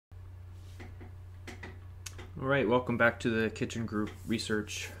All right, welcome back to the Kitchen Group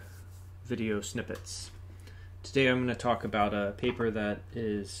Research video snippets. Today I'm going to talk about a paper that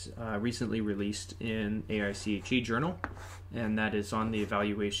is recently released in AICHE Journal, and that is on the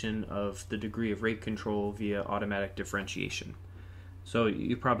evaluation of the degree of rate control via automatic differentiation. So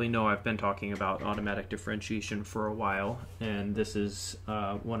you probably know I've been talking about automatic differentiation for a while, and this is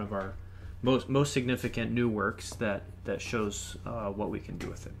one of our most significant new works that shows what we can do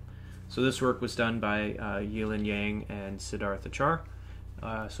with it. So this work was done by Yilin Yang and Siddharth Achar.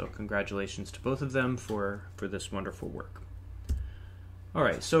 So congratulations to both of them for this wonderful work. All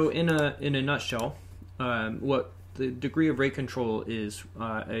right, so in a nutshell, what the degree of rate control is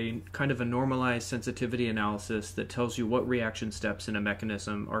a kind of a normalized sensitivity analysis that tells you what reaction steps in a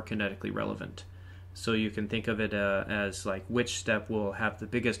mechanism are kinetically relevant. So you can think of it as like which step will have the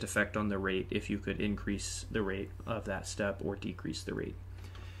biggest effect on the rate if you could increase the rate of that step or decrease the rate.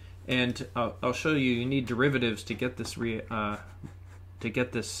 And I'll show you need derivatives to get this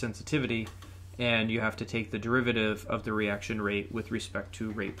sensitivity, and you have to take the derivative of the reaction rate with respect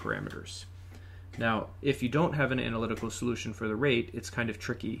to rate parameters. Now, if you don't have an analytical solution for the rate, it's kind of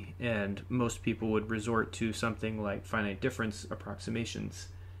tricky, and most people would resort to something like finite difference approximations.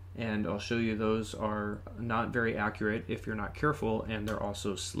 And I'll show you those are not very accurate if you're not careful, and they're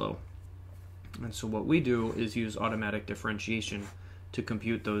also slow. And so what we do is use automatic differentiation to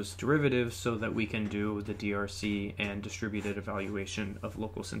compute those derivatives so that we can do the DRC and distributed evaluation of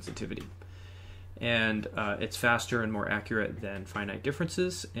local sensitivity. And it's faster and more accurate than finite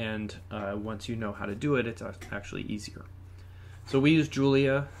differences, and once you know how to do it, it's actually easier. So we use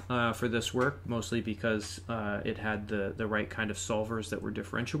Julia for this work, mostly because it had the right kind of solvers that were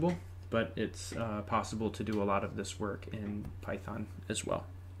differentiable, but it's possible to do a lot of this work in Python as well.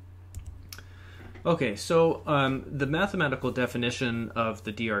 Okay, so the mathematical definition of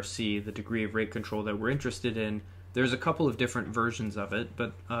the DRC, the degree of rate control that we're interested in, there's a couple of different versions of it,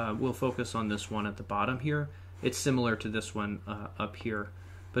 but we'll focus on this one at the bottom here. It's similar to this one up here.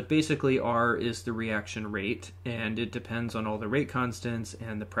 But basically R is the reaction rate, and it depends on all the rate constants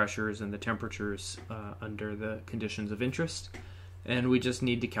and the pressures and the temperatures under the conditions of interest. And we just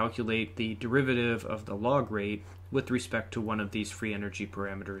need to calculate the derivative of the log rate with respect to one of these free energy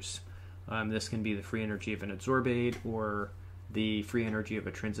parameters. This can be the free energy of an adsorbate or the free energy of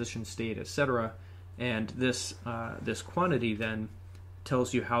a transition state, etc. And this quantity then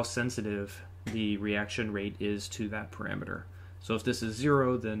tells you how sensitive the reaction rate is to that parameter. So if this is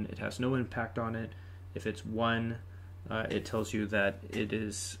 0, then it has no impact on it. If it's 1, it tells you that it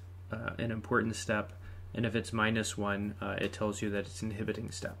is an important step. And if it's -1, it tells you that it's an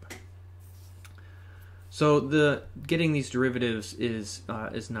inhibiting step. So getting these derivatives is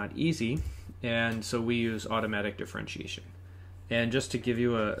not easy, and so we use automatic differentiation. And just to give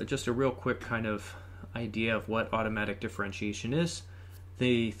you just a real quick kind of idea of what automatic differentiation is,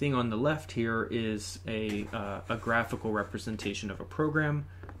 the thing on the left here is a graphical representation of a program.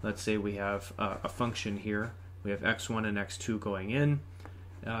 Let's say we have a function here. We have x1 and x2 going in.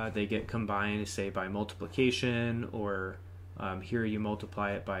 They get combined, say, by multiplication, or here you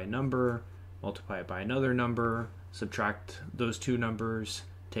multiply it by a number, multiply it by another number, subtract those two numbers,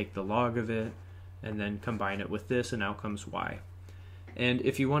 take the log of it, and then combine it with this, and out comes y. And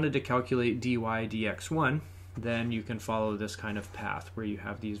if you wanted to calculate dy dx1, then you can follow this kind of path where you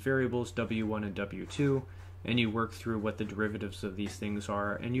have these variables w1 and w2, and you work through what the derivatives of these things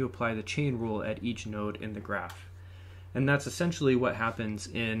are, and you apply the chain rule at each node in the graph. And that's essentially what happens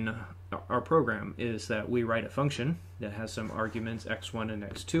in our program, is that we write a function that has some arguments x1 and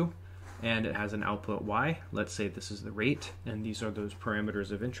x2, and it has an output y. Let's say this is the rate, and these are those parameters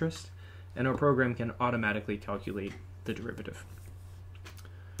of interest, and our program can automatically calculate the derivative.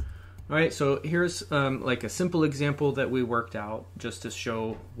 All right, so here's like a simple example that we worked out just to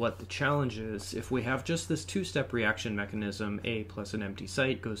show what the challenge is. If we have just this two-step reaction mechanism, A plus an empty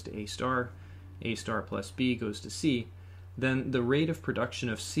site goes to A star plus B goes to C, then the rate of production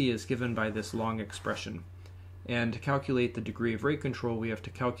of C is given by this long expression. And to calculate the degree of rate control, we have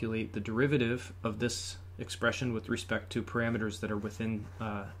to calculate the derivative of this expression with respect to parameters that are within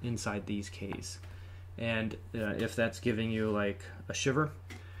inside these k's. And if that's giving you like a shiver,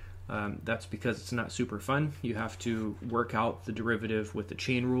 that's because it's not super fun. You have to work out the derivative with the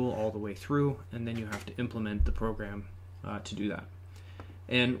chain rule all the way through, and then you have to implement the program to do that.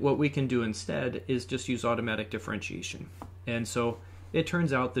 And what we can do instead is just use automatic differentiation. And so it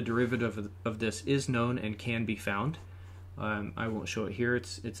turns out the derivative of this is known and can be found. I won't show it here,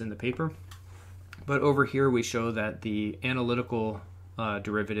 it's in the paper. But over here we show that the analytical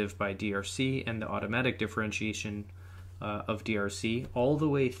derivative by DRC and the automatic differentiation of DRC all the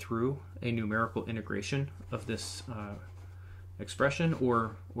way through a numerical integration of this expression,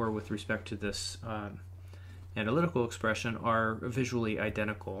 or with respect to this analytical expression, are visually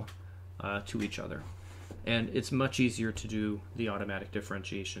identical to each other. And it's much easier to do the automatic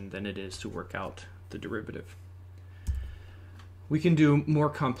differentiation than it is to work out the derivative. We can do more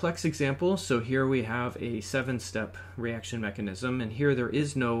complex examples. So here we have a 7-step reaction mechanism, and here there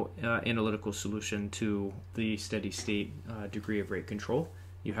is no analytical solution to the steady state degree of rate control.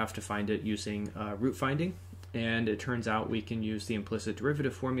 You have to find it using root finding, and it turns out we can use the implicit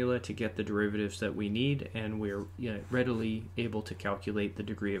derivative formula to get the derivatives that we need, and we're readily able to calculate the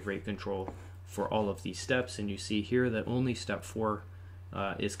degree of rate control for all of these steps. And you see here that only step 4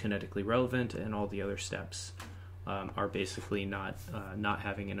 is kinetically relevant, and all the other steps are basically not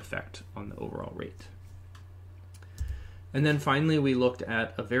having an effect on the overall rate. And then finally we looked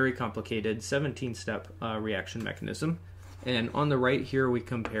at a very complicated 17-step reaction mechanism. And on the right here we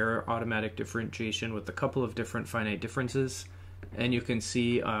compare automatic differentiation with a couple of different finite differences. And you can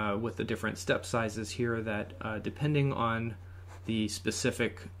see with the different step sizes here that depending on the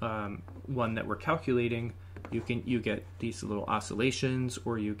specific one that we're calculating, you get these little oscillations,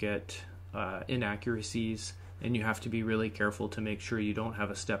 or you get inaccuracies, and you have to be really careful to make sure you don't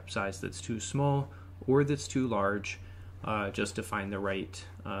have a step size that's too small or that's too large, just to find the right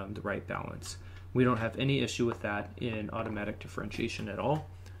balance. We don't have any issue with that in automatic differentiation at all.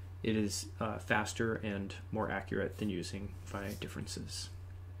 It is faster and more accurate than using finite differences.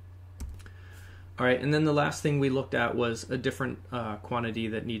 All right, and then the last thing we looked at was a different quantity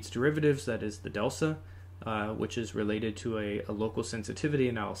that needs derivatives, that is the DELSA, which is related to a local sensitivity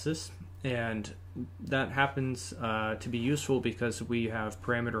analysis. And that happens to be useful because we have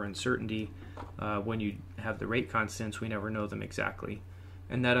parameter uncertainty. When you have the rate constants, we never know them exactly.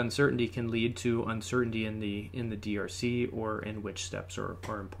 And that uncertainty can lead to uncertainty in the DRC, or in which steps are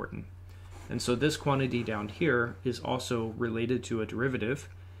important. And so this quantity down here is also related to a derivative,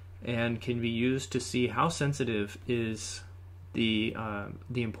 and can be used to see how sensitive is the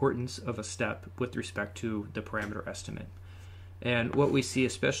importance of a step with respect to the parameter estimate. And what we see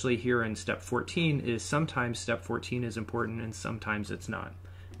especially here in step 14 is sometimes step 14 is important and sometimes it's not.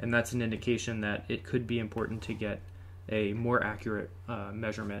 And that's an indication that it could be important to get a more accurate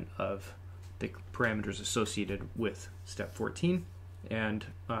measurement of the parameters associated with step 14, and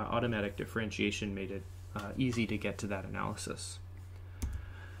automatic differentiation made it easy to get to that analysis.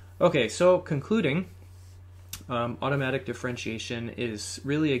 Okay, so concluding, automatic differentiation is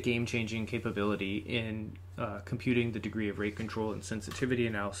really a game-changing capability in computing the degree of rate control and sensitivity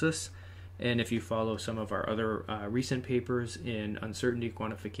analysis. And if you follow some of our other recent papers, in uncertainty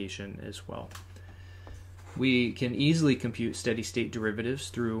quantification as well. We can easily compute steady-state derivatives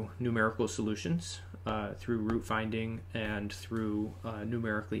through numerical solutions, through root finding, and through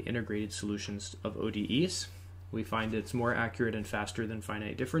numerically integrated solutions of ODEs. We find it's more accurate and faster than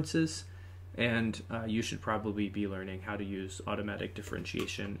finite differences, and you should probably be learning how to use automatic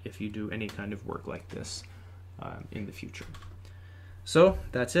differentiation if you do any kind of work like this in the future. So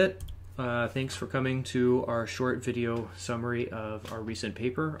that's it. Thanks for coming to our short video summary of our recent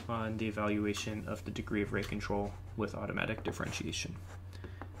paper on the evaluation of the degree of rate control with automatic differentiation.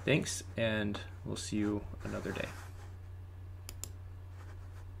 Thanks, and we'll see you another day.